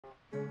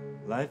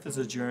Life is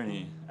a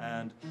journey,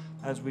 and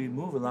as we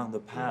move along the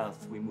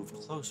path, we move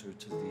closer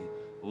to the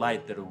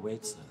light that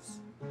awaits us.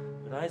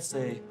 But I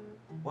say,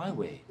 why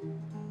wait?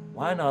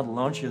 Why not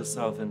launch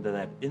yourself into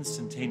that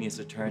instantaneous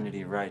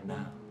eternity right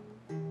now?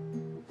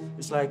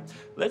 It's like,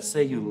 let's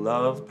say you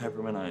love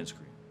peppermint ice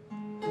cream.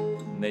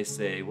 And they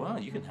say, well,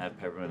 you can have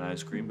peppermint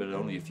ice cream, but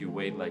only if you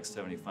wait like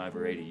 75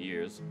 or 80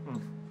 years.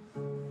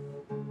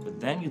 But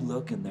then you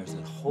look and there's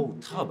a whole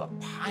tub, a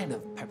pint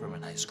of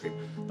peppermint ice cream,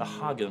 the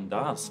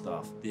Haagen-Dazs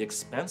stuff, the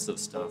expensive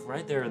stuff,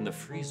 right there in the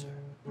freezer.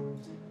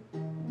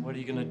 What are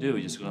you gonna do?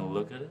 You're just gonna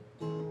look at it?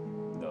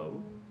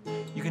 No.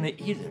 You're gonna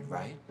eat it,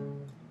 right?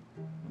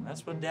 And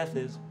that's what death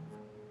is.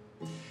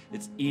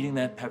 It's eating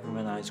that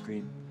peppermint ice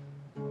cream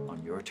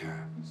on your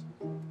terms.